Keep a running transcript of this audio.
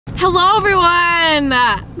Hello everyone!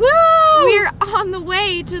 Woo! We're on the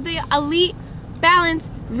way to the Elite Balance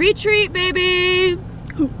Retreat, baby!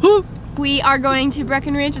 We are going to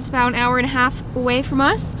Breckenridge. It's about an hour and a half away from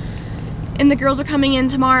us. And the girls are coming in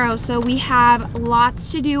tomorrow, so we have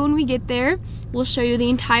lots to do when we get there. We'll show you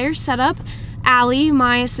the entire setup. Allie,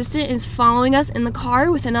 my assistant, is following us in the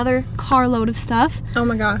car with another carload of stuff. Oh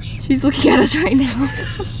my gosh. She's looking at us right now.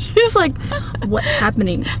 She's like, what's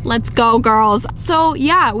happening? Let's go, girls. So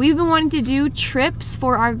yeah, we've been wanting to do trips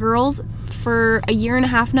for our girls for a year and a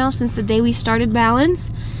half now, since the day we started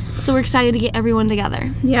Balance. So we're excited to get everyone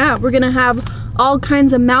together. Yeah, we're gonna have all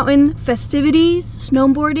kinds of mountain festivities,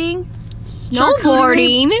 snowboarding,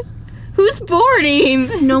 Snowboarding? Who's boarding?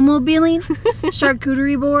 snowmobiling,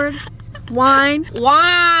 charcuterie board, wine,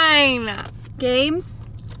 games,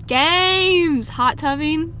 hot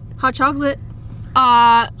tubbing, hot chocolate,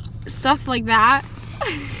 stuff like that.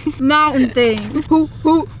 mountain thing, hoo,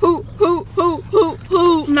 hoo, hoo, hoo, hoo, hoo,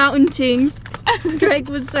 hoo, mountain tings, Drake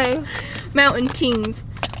would say. Mountain tings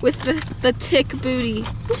with the tick booty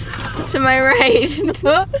to my right.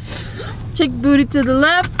 Tick booty to the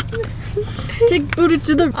left, tick booty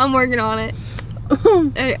to the... I'm working on it.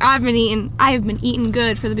 I have been eating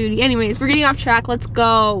good for the booty. Anyways, we're getting off track. Let's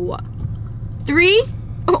go. 3.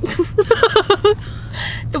 Oh.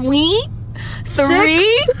 3.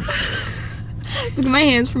 3. Look at my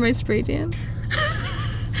hands for my spray tan.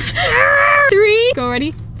 3. Go,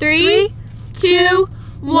 ready? 3, 2,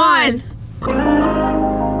 1.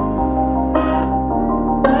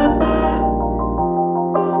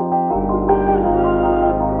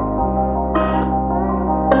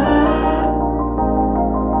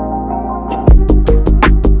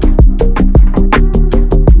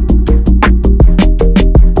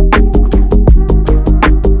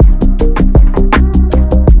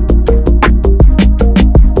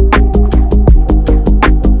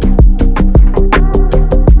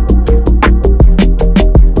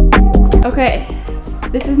 Okay,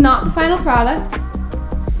 this is not the final product.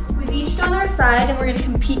 We've each done our side and we're gonna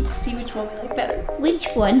compete to see which one we like better. Which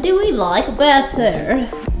one do we like better?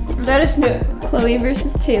 Let us know. Chloe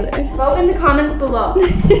versus Taylor. Vote in the comments below.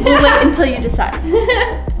 We'll wait until you decide.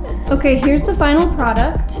 Okay, here's the final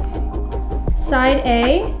product. Side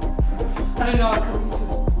A. I don't know what's coming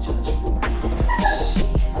to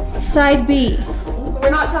judge. Side B. We're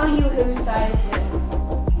not telling you whose side is who.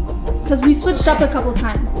 Because we switched up a couple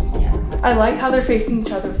times. I like how they're facing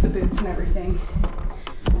each other with the boots and everything.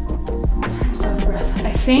 Sorry, I'm so out of breath.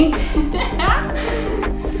 I think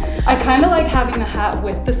I kind of like having the hat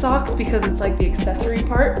with the socks because it's like the accessory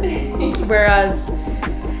part. Whereas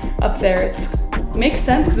up there it makes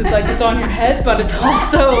sense because it's like it's on your head, but it's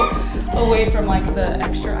also away from like the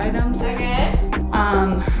extra items. Okay.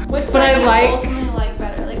 Which but side I do like. you ultimately like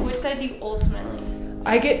better? Like, which side do you ultimately?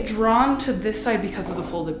 I get drawn to this side because of the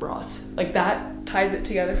folded bras. Like that ties it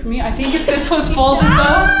together for me. I think if this was folded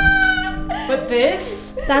though, but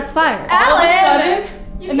this, That's fire. all of a sudden,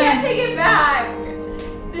 You can't take it back.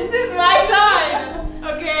 This is my side.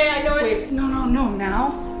 Okay, I know it. Wait, no, now.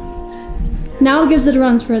 Now it gives it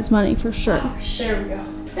runs for its money, for sure. There we go.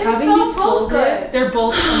 They're Having so these both folded, good. they're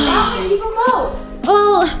both amazing. Keep them both.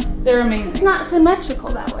 Well, They're it's amazing. not symmetrical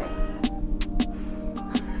that way.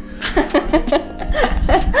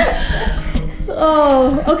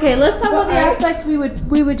 Oh, okay. Let's talk about the aspects we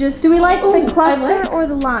would just. Do we like the cluster or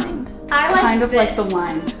the lined? I like Kind of this. like the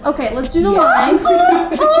lined. Okay, let's do the lined.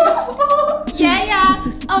 Yeah.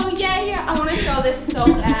 Oh yeah. I want to show this so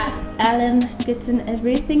bad. Alan gets in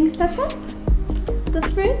everything set up. The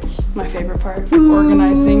fridge. My favorite part,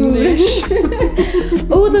 organizing this.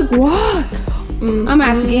 Oh, the guac. I'm gonna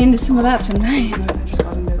have to get into some of that tonight. I just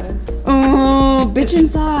got into this. Oh, bitchin' This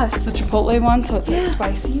is sauce. The Chipotle one, so it's like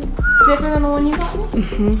spicy. Different than the one you got me?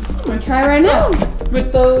 Mm-hmm. I'm gonna try right now.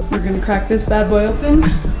 With those, we're gonna crack this bad boy open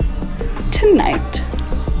tonight.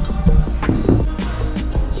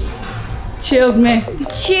 Cheers, me.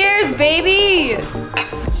 Cheers, baby.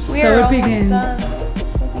 We So are it almost begins. done.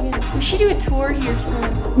 We should do a tour here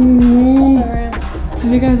soon.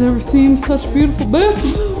 Have you guys ever seen such beautiful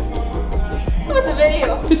boobs? What's a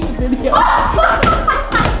video? It's a video.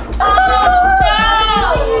 Oh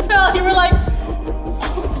no! You were like,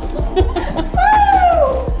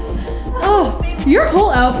 oh, your whole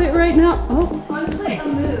outfit right now. Oh, Honestly, a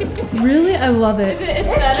move. really? I love it. Is it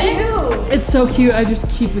aesthetic? It's so cute. I just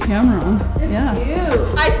keep the camera on. Yeah.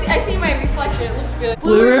 Cute. I see my reflection. It looks good.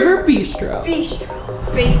 Blue River Bistro.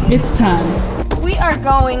 Baby. It's time. We are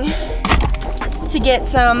going to get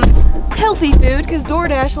some healthy food because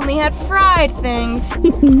DoorDash only had fried things.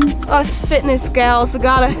 Us fitness gals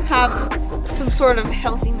gotta have some sort of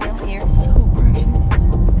healthy meal here. So precious.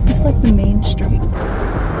 Is this like the main street.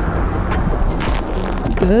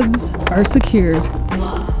 Goods are secured.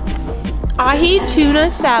 Ahi tuna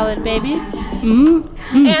salad, baby.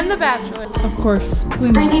 And The Bachelor. Of course.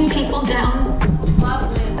 Bringing people down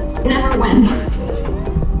never wins.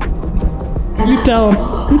 You tell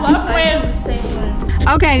them. Love wins.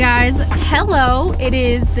 Okay guys, hello. It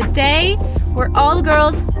is the day where all the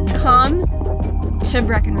girls come to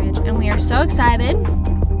Breckenridge and we are so excited.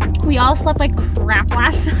 We all slept like crap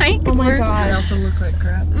last night. Oh my god. I also look like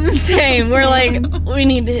crap. Same. We're like, we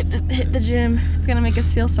need to hit the gym. It's gonna make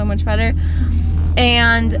us feel so much better.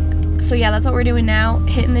 And so yeah, that's what we're doing now,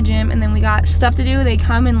 hitting the gym, and then we got stuff to do. They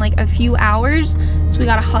come in like a few hours, so we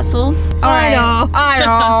gotta hustle. I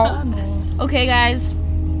know. Okay guys,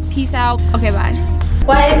 peace out. Okay, bye.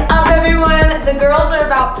 What is up everyone? The girls are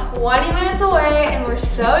about 20 minutes away and we're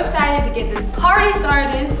so excited to get this party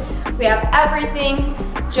started. We have everything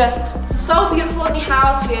just so beautiful in the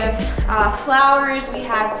house. We have flowers, we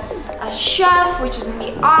have a chef, which is gonna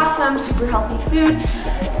be awesome, super healthy food.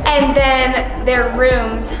 And then their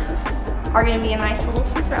rooms are gonna be a nice little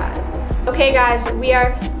surprise. Okay guys, we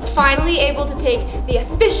are finally able to take the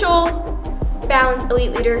official Balance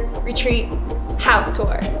Elite Leader Retreat house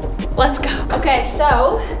tour. Let's go. Okay,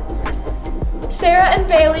 so Sarah and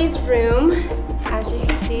Bailey's room, as you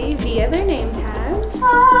can see via their name tags.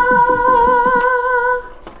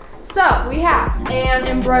 So we have an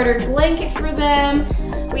embroidered blanket for them.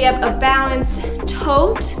 We have a Balance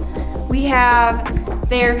tote. We have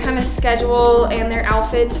their kind of schedule and their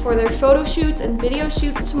outfits for their photo shoots and video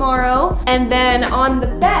shoots tomorrow. And then on the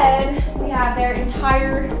bed, we have their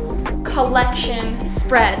entire collection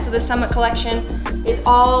spread. So the Summit collection is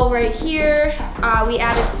all right here. We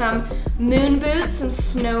added some moon boots, some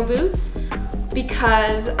snow boots,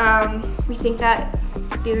 because we think that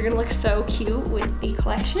these are gonna look so cute with the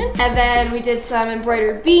collection. And then we did some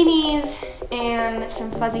embroidered beanies and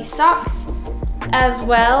some fuzzy socks, as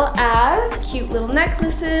well as cute little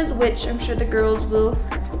necklaces, which I'm sure the girls will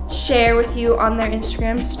share with you on their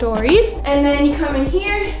Instagram stories. And then you come in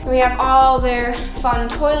here, and we have all their fun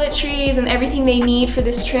toiletries and everything they need for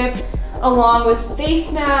this trip, along with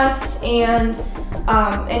face masks and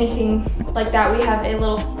anything like that. We have a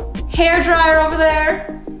little hair dryer over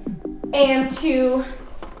there and 2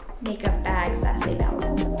 makeup bags that say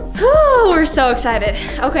Balance. Oh, we're so excited.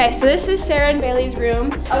 Okay, so this is Sarah and Bailey's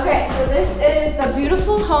room. Okay, so this is the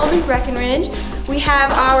beautiful home in Breckenridge. We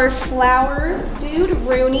have our flower dude,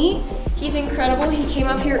 Rooney. He's incredible. He came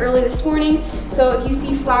up here early this morning. So if you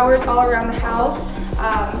see flowers all around the house,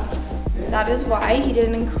 that is why. He did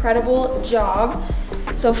an incredible job.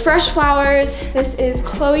 So fresh flowers. This is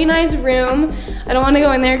Chloe and I's room. I don't want to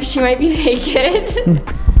go in there because she might be naked.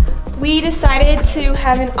 We decided to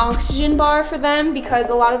have an oxygen bar for them because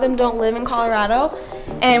a lot of them don't live in Colorado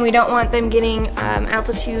and we don't want them getting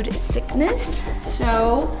altitude sickness.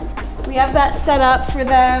 So we have that set up for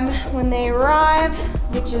them when they arrive,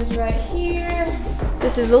 which is right here.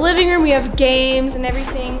 This is the living room. We have games and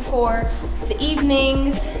everything for the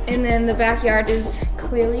evenings. And then the backyard is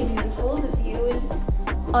clearly beautiful. The view is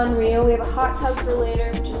unreal. We have a hot tub for later,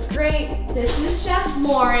 which is great. This is Chef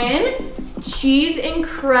Lauren. She's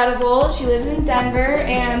incredible. She lives in Denver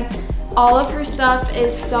and all of her stuff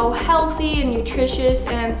is so healthy and nutritious,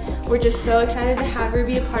 and we're just so excited to have her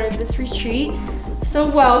be a part of this retreat. So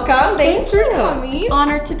welcome. Thanks for coming.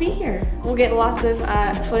 Honored to be here. We'll get lots of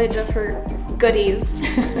footage of her goodies.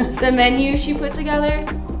 The menu she put together.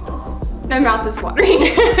 My mouth is watering.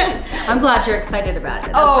 I'm glad you're excited about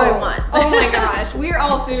it. That's what I want. Oh my gosh, we're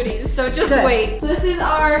all foodies, so just wait. So this is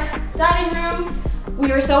our dining room. We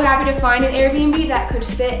were so happy to find an Airbnb that could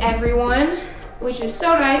fit everyone, which is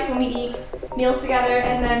so nice when we eat meals together.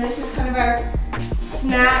 And then this is kind of our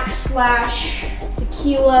snack slash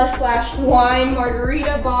tequila slash wine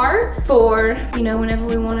margarita bar for, you know, whenever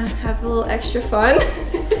we want to have a little extra fun.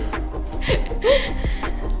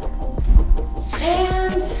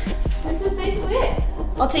 And this is basically it.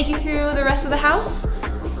 I'll take you through the rest of the house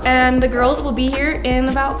and the girls will be here in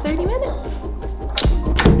about 30 minutes.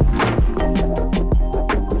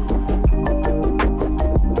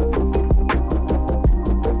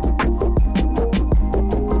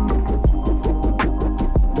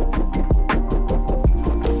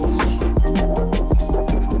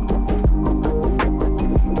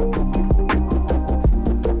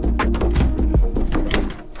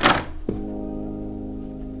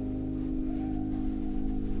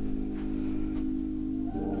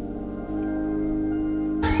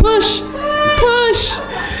 Push! Push!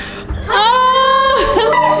 Oh!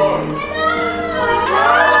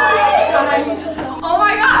 Oh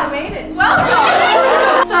my gosh!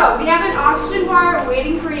 Welcome! So we have an oxygen bar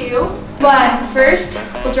waiting for you. you. But first,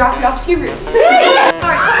 we'll drop you off to your room. Alright, come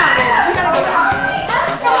on, guys. We gotta go back.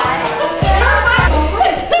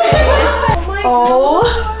 Oh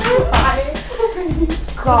my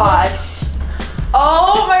gosh.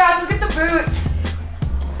 Oh my gosh, look at the boots.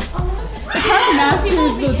 Kind of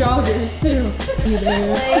matches the joggers too.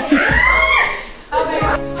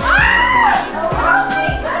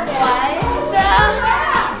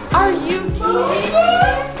 Are you kidding?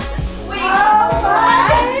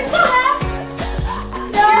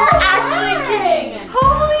 You're actually kidding.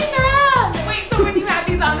 Holy man. Wait, so when you had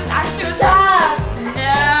these on, this actually was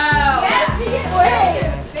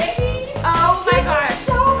Oh my gosh.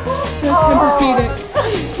 So cool.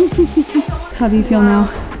 How do you feel now?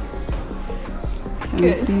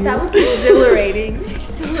 Good. That was exhilarating.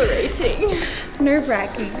 Exhilarating.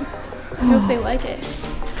 Nerve-wracking. I hope they like it.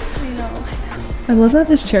 I know. I love that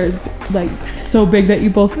this chair is like so big that you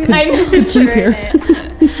both could, I know, could sleep here.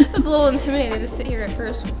 I was a little intimidated to sit here at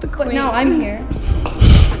first with the queen. But now I'm here.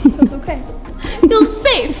 Feels okay. Feels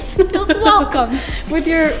safe. Feels welcome. With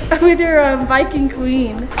your Viking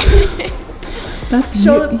queen. That's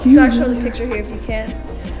Gotta show the picture here if you can.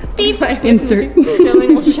 Beep. Insert.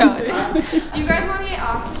 Billing will show it. Do you guys want to get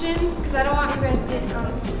oxygen? Because I don't want you guys to get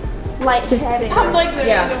Lightheaded. I'm like the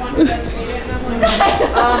Yeah. one who doesn't need it, and I'm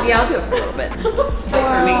like, Yeah, I'll do it for a little bit.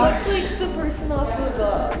 For me. Like the person off of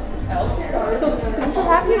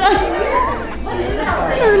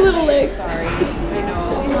Her little legs. Sorry. I know.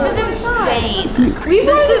 This is insane. we've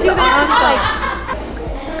This is awesome.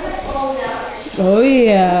 Oh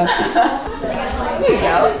yeah. There you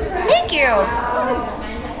go. Thank you.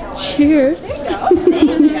 Cheers. Thank you.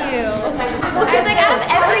 I was like, out of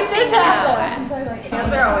everything though.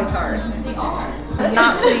 Hands are always hard.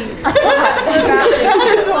 Not pleased.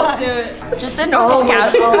 Just the normal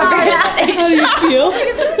casual conversation. How do you feel?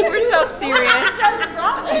 We're so serious. I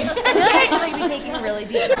feel like I should like be taking really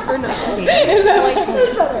deep.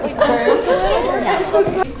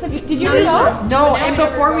 did you do those? No, and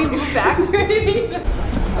before we move back,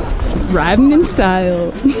 Riding in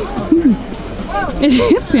style. It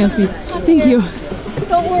is fancy. Thank you.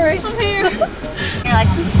 Don't worry. I'm here. you're like,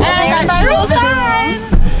 And my roll time.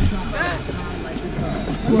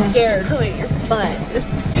 I'm scared. Your butt.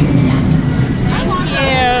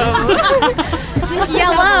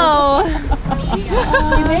 Yellow.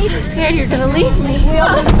 I'm so scared you're gonna leave me.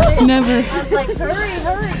 Never. I was like, hurry.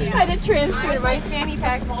 I had to transfer my fanny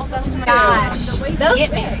pack and stuff to my gosh. Those,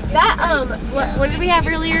 get me. That what did we have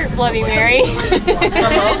earlier? Bloody Mary.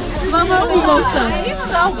 Mimosa.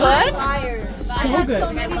 So good. So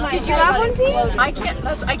good. Did you have one, Pete? I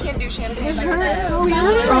can't do champagne. So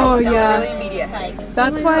good. Oh yeah. Really immediate.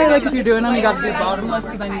 That's why, like, if you're doing them, you got to do bottomless,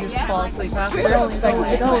 so then you just fall asleep after. It's like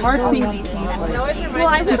it's a hard thing to keep. Well,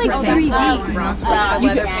 I was like 3 deep.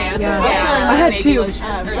 Yeah. I had 2.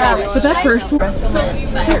 But that first one. Is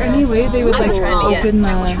there any way they would like open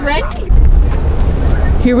the?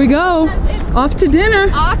 Here we go. Off to dinner.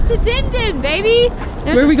 Off to Din Din, baby.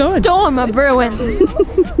 There's Where are we going? storm a brewing.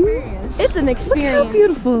 It's an experience. How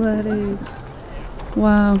beautiful that is.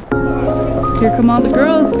 Wow. Here come all the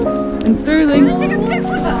girls in Sterling.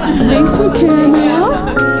 Thanks for carrying me out.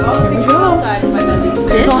 Here we go.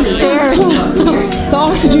 This stairs. The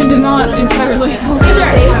oxygen did not entirely help.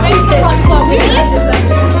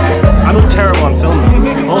 I look terrible on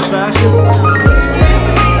film. Old fashioned.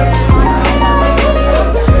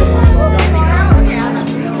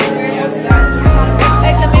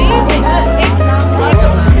 It's amazing. It's so good.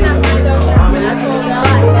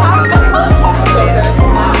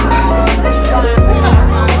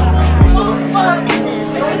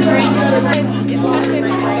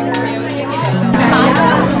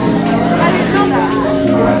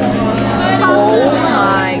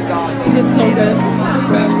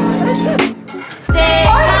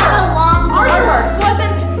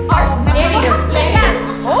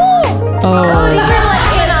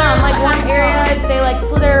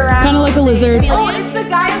 Kind of like a lizard. Oh, it's the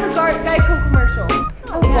guy in the Geico commercial.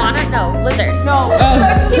 Iguana? No, lizard. No.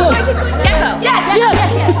 Look. Gecko. Yes.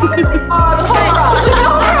 Modeled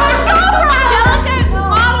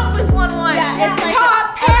with 1-1. Yeah, it's like Top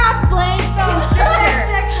half blank constrictor.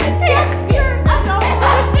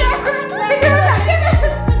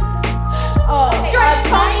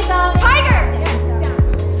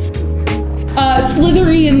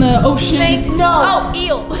 Slithery in the ocean. no. Oh,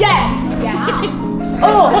 eel. Yes.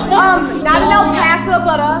 Oh, not an alpaca,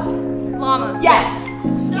 but a Llama. yes.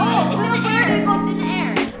 It's in the air. It goes in the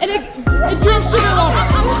air. And it drifts to the water.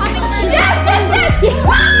 Yes.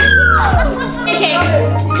 Pancakes.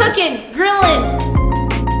 Cooking.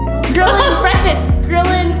 Grilling breakfast.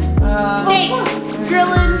 Grilling steaks.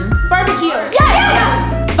 grilling, barbecue.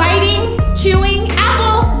 Yeah! Biting, chewing,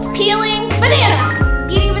 apple, peeling, banana.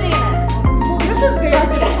 Eating a banana. This is very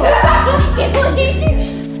beautiful.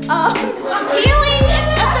 Peeling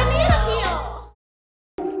a banana peel.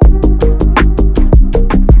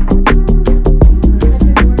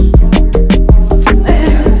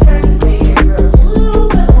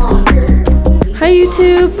 Hi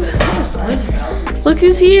YouTube. Look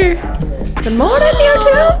who's here. Good morning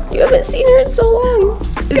YouTube. You haven't seen her in so long.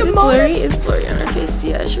 Is it blurry? It's blurry on her face.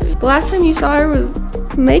 Yeah, sure. The last time you saw her was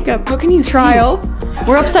makeup. How can you trial? See?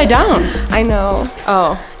 We're upside down. I know.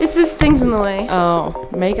 Oh. It's this thing's in the way. Oh,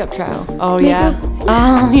 makeup trial. Oh makeup. Yeah.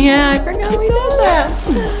 Oh yeah, I forgot we did that.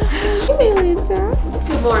 Hey Lisa.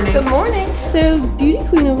 Good morning. Good morning. So beauty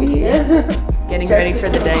queen over here. Yes. Getting ready for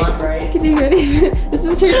the day. Getting ready. This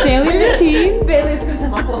is her daily routine. Bailey is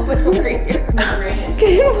all over here.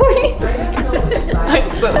 Good morning. I'm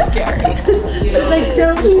so scared. She's like,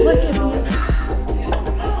 don't look at me.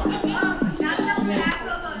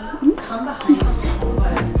 Come behind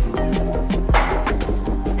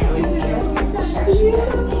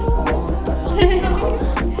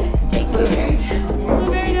Take blueberry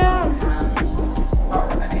down.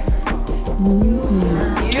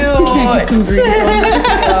 I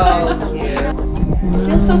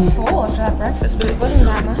feel so full after that breakfast, but it wasn't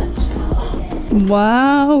that much.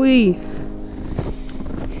 Wowie.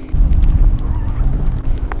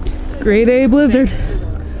 Grade A blizzard.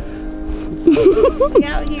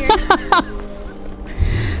 Out here.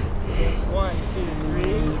 1, 2,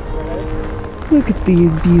 3. Look at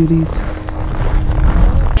these beauties.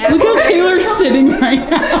 Look how Taylor's sitting right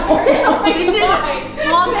now. This is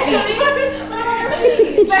long feet.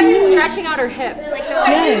 She's stretching out her hips.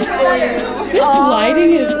 Yes. This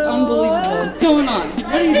lighting is unbelievable. What's going on?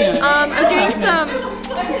 What are you doing? I'm doing some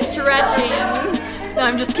stretching. No,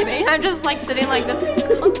 I'm just kidding. I'm just like sitting like this because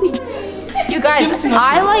it's comfy. You guys,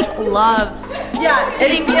 I like love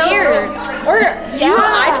sitting here.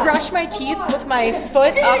 I brush my teeth with my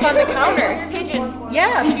foot up on the counter. Pigeon.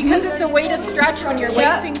 Yeah, because it's a way to stretch when you're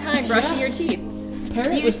wasting time brushing your teeth.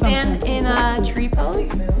 Do you stand in a tree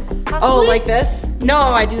pose? Possibly? Oh, like this? No,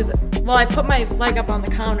 I do. Well, I put my leg up on the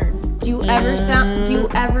counter. Do you ever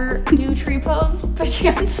do tree pose by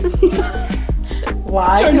chance?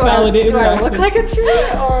 Why? Do I look like a tree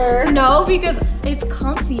or? No, because it's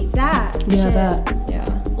comfy. That. Yeah, shit. that. Yeah.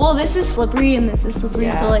 Well, this is slippery and this is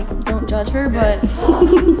slippery, so like, don't judge her. But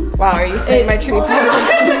wow, are you saying my tree pose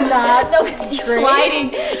is not? No, because you're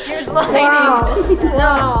sliding. You're sliding. Wow.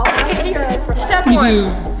 No. Step You do one.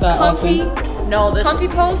 that Comfy. often. No, this Comfy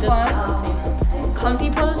is, pose this one. Is comfy. Comfy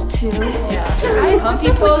pose 2. Yeah.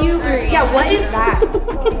 Comfy pose 3. Yeah, what is that?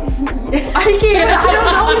 I can't. I don't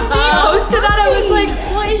know. When Steve posted that, I was like,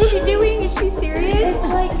 what is she doing? Is she serious?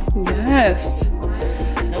 Like, Yes.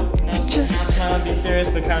 Nope, no, just not be serious,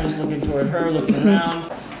 but kind of just looking toward her, looking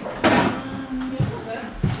around.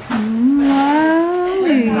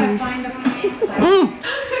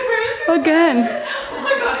 Again.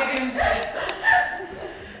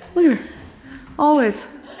 Look at her. Always.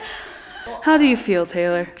 How do you feel,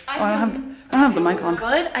 Taylor? I don't have the mic on.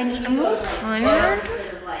 good. I'm a little tired.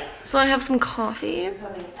 So I have some coffee.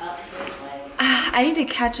 I need to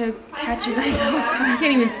catch you guys up. I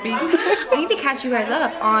can't even speak. I need to catch you guys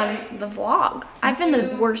up on the vlog. I've been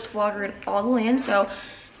the worst vlogger in all the land, so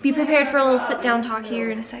be prepared for a little sit-down talk here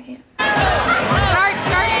in a second. Start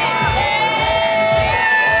it!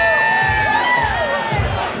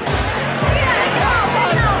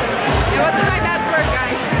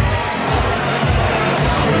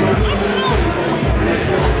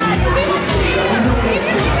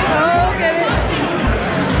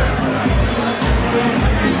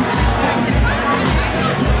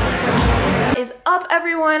 Is up,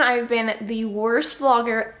 everyone. I've been the worst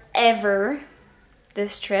vlogger ever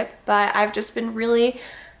this trip, but I've just been really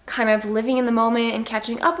kind of living in the moment and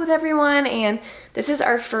catching up with everyone, and this is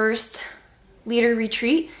our first leader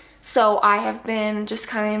retreat, so I have been just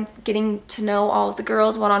kind of getting to know all of the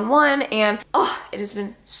girls one-on-one, and oh, it has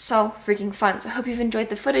been so freaking fun. So I hope you've enjoyed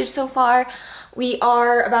the footage so far. We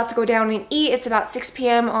are about to go down and eat. It's about 6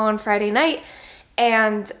 p.m. on Friday night,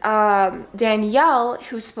 and Danielle,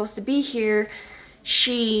 who's supposed to be here,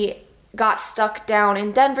 she got stuck down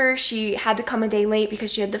in Denver. She had to come a day late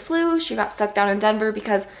because she had the flu. She got stuck down in Denver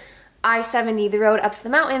because I-70, the road up to the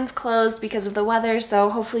mountains, closed because of the weather, so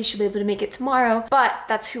hopefully she'll be able to make it tomorrow. But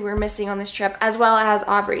that's who we're missing on this trip, as well as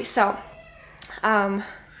Aubrey. So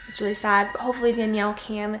it's really sad, but hopefully Danielle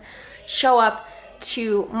can show up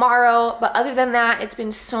tomorrow. But other than that, it's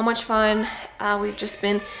been so much fun. We've just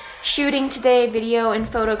been shooting today, video and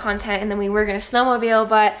photo content, and then we were gonna snowmobile,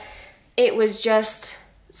 but it was just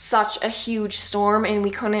such a huge storm, and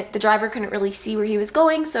the driver couldn't really see where he was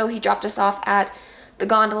going, so he dropped us off at the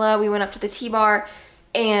gondola. We went up to the T-bar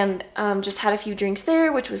and just had a few drinks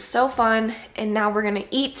there, which was so fun. And now we're gonna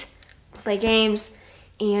eat, play games,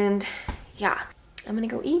 and yeah, I'm gonna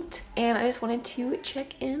go eat. And I just wanted to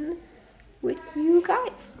check in with you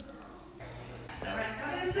guys. Good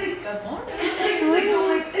morning.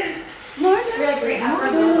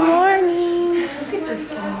 Good morning.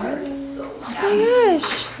 Oh my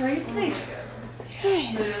gosh. Crazy.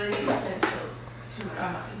 Guys.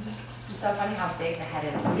 So funny how big the head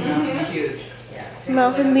is. It's huge.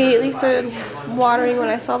 Mouth immediately started watering when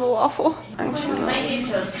I saw the waffle. Actually, Might need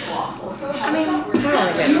toast waffle. I mean, we're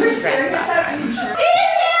only getting stressed about time.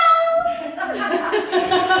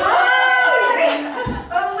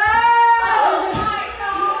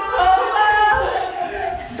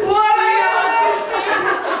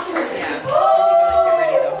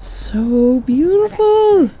 So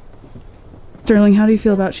beautiful. Sterling, how do you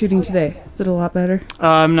feel about shooting today? Is it a lot better?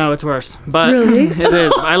 No, it's worse. But really? It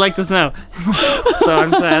is. I like the snow. So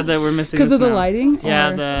I'm sad that we're missing the snow. Because of the lighting?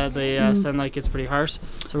 Yeah, the sunlight gets pretty harsh.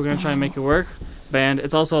 So we're going to try and make it work. And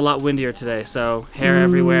it's also a lot windier today. So hair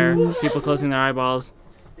everywhere, people closing their eyeballs.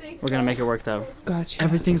 We're going to make it work though. Gotcha.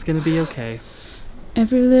 Everything's going to be okay.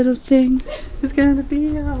 Every little thing is going to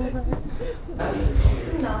be alright.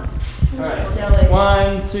 Alright.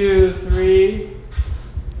 1, 2, 3.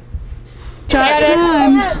 Shot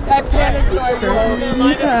time. I panicked.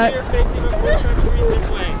 Line up here facing the food truck, 3 this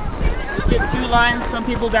way. Let's get 2 lines, some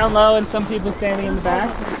people down low and some people standing in the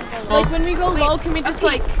back. Like when we go low, can we just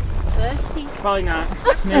like this? Probably not.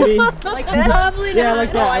 Maybe. Like this? Probably not. Yeah,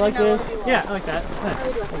 like that. I like this. Yeah, I like that.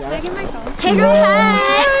 Can I get my phone? Hey girl,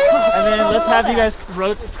 hey! And then let's have you guys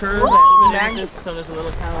curve and just so there's a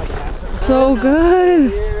little kind of like accent. So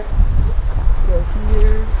good. Here. Let's go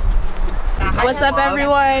here. What's up,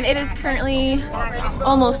 everyone? It is currently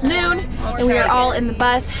almost noon, and we are all in the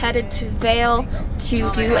bus headed to Vail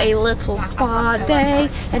to do a little spa day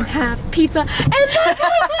and have pizza. And look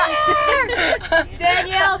who's here!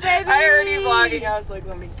 Danielle, baby! I heard you vlogging. I was like,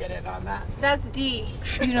 let me get in on that. That's Dee.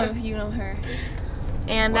 You know her.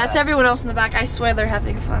 And that's everyone else in the back. I swear they're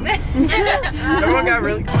having fun. Everyone got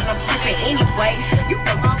really good. Anyway, you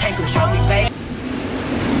can't control me, baby.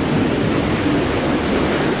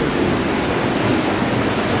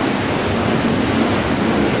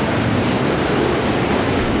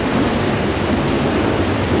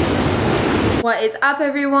 What is up,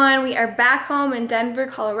 everyone? We are back home in Denver,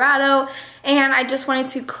 Colorado, and I just wanted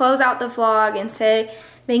to close out the vlog and say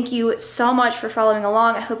thank you so much for following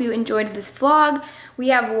along. I hope you enjoyed this vlog. We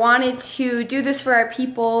have wanted to do this for our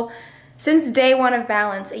people since day 1 of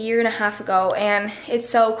Balance, a year and a half ago, and it's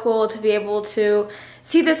so cool to be able to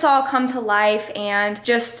see this all come to life. And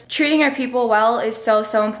just treating our people well is so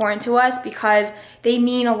important to us because they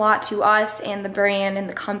mean a lot to us and the brand and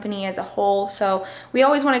the company as a whole. So we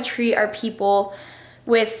always want to treat our people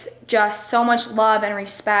with just so much love and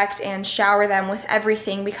respect and shower them with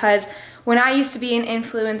everything, because when I used to be an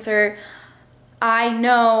influencer, I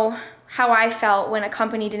know how I felt when a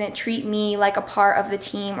company didn't treat me like a part of the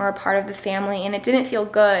team or a part of the family, and it didn't feel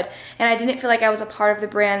good, and I didn't feel like I was a part of the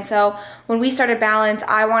brand. So when we started Balance,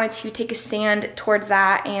 I wanted to take a stand towards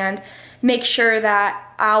that and make sure that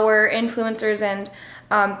our influencers and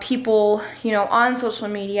people, you know, on social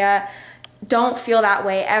media don't feel that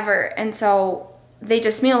way ever. And so they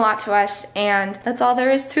just mean a lot to us, and that's all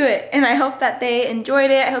there is to it. And I hope that they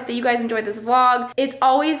enjoyed it. I hope that you guys enjoyed this vlog. It's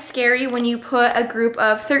always scary when you put a group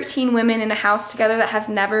of 13 women in a house together that have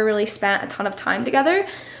never really spent a ton of time together.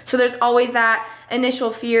 So there's always that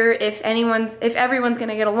initial fear if everyone's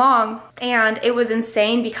gonna get along. And it was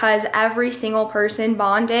insane because every single person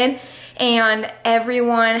bonded and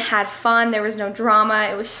everyone had fun. There was no drama.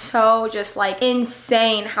 It was so just like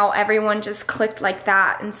insane how everyone just clicked like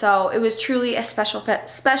that. And so it was truly a special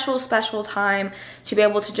time to be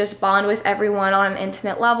able to just bond with everyone on an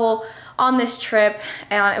intimate level on this trip,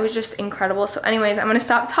 and it was just incredible. So anyways, I'm gonna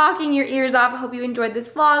stop talking your ears off. I hope you enjoyed this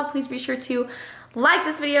vlog. Please be sure to like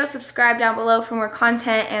this video, subscribe down below for more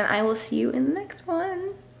content, and I will see you in the next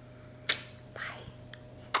one.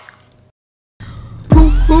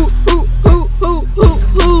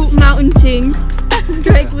 Mountain ting.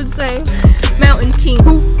 Drake would say, mountain ting.